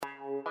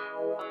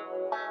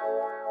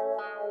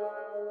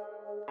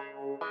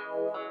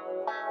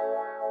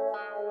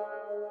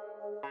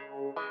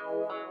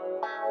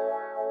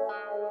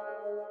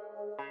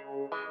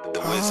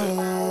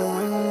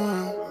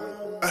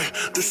Ay,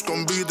 this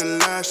gon' be the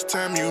last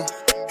time you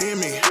hear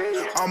me.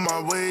 On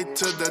my way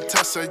to the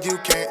top so you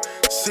can't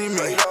see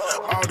me.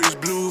 All these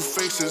blue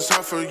faces,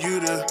 hard for you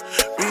to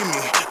be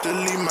me.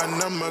 Delete my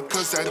number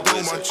cause I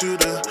don't want you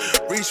to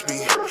reach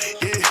me.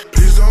 Yeah,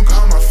 please don't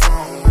call my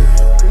phone.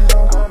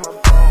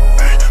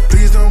 Ay,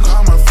 please don't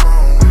call my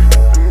phone.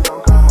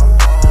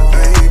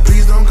 Ay,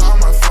 please don't call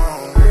my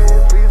phone.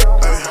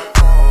 Ay,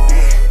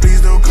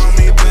 please don't call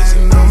me back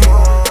no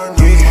more.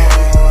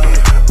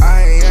 Yeah, I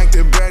ain't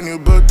acting brand new,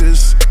 but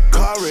this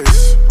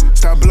chorus.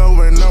 Stop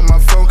blowing up my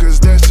phone cause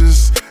that's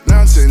just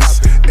nonsense.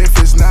 If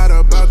it's not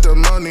about the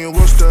money,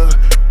 what's the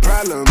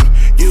problem?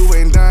 You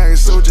ain't dying,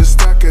 so just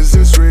stop cause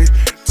it's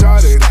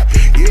retarded.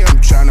 Yeah, I'm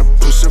tryna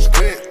push a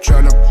bit,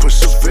 tryna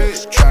push a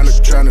bit,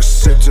 tryna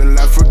sit till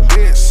I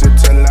forget,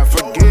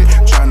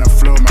 tryna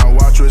flow my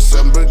watch with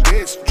some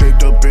baguettes,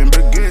 draped up in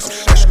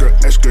baguettes,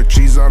 extra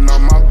cheese on all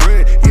my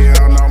bread,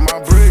 yeah, on all my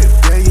bread.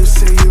 Yeah, you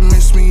say you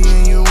miss me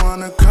and you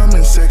wanna come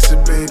and sexy,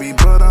 baby,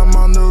 but I'm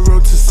on the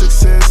road to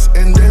success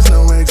and there's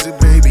no exit,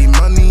 baby.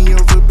 Money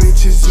over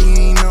bitches, you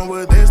ain't know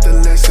what there's the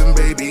lesson,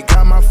 baby.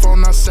 Got my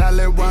phone on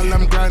silent while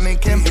I'm grinding,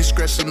 can't be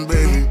stressing,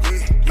 baby.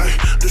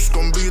 This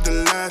gon' be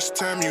the last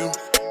time you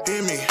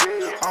hear me.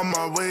 On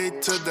my way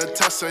to the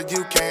top so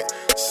you can't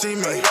see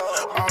me.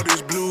 All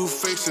these blue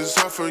faces,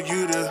 hard for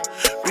you to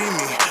be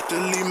me.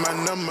 Delete my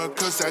number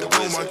cause I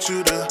don't want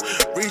you to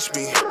reach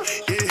me.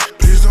 Yeah,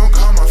 please don't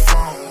call my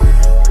phone.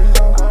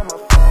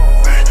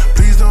 Ay,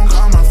 please don't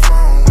call my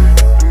phone.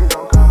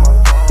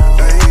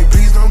 Ay,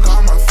 please don't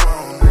call my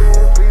phone.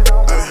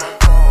 Ay,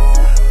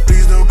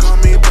 please don't call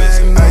me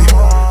back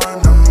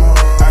no more.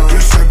 I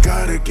guess I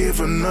gotta give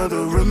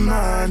another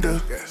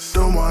reminder.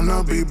 Don't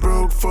wanna be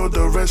broke for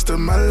the rest of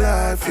my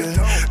life,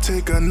 yeah.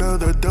 Take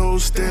another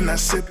dose, then I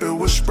sip it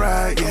with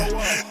Sprite, yeah.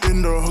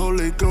 In the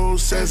Holy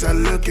Ghost as I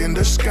look in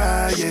the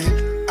sky, yeah.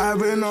 I've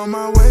been on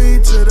my way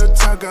to the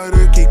top,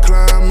 gotta keep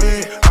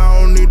climbing. I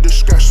don't need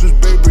distractions,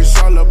 baby, it's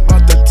all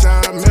about the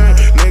timing.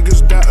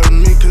 Niggas doubting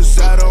me cause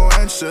I don't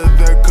answer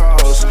their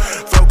calls.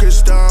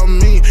 Focused on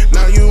me,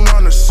 now you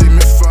wanna see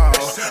me fall.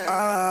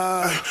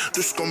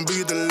 This gon'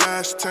 be the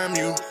last time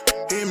you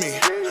hear me.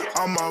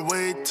 On my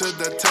way to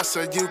the top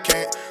so you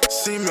can't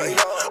see me.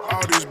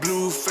 All these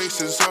blue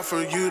faces, hard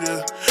for you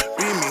to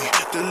be me.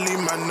 Delete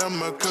my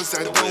number cause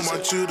I don't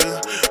want you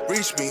to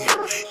reach me.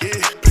 Yeah,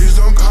 please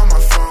don't call me.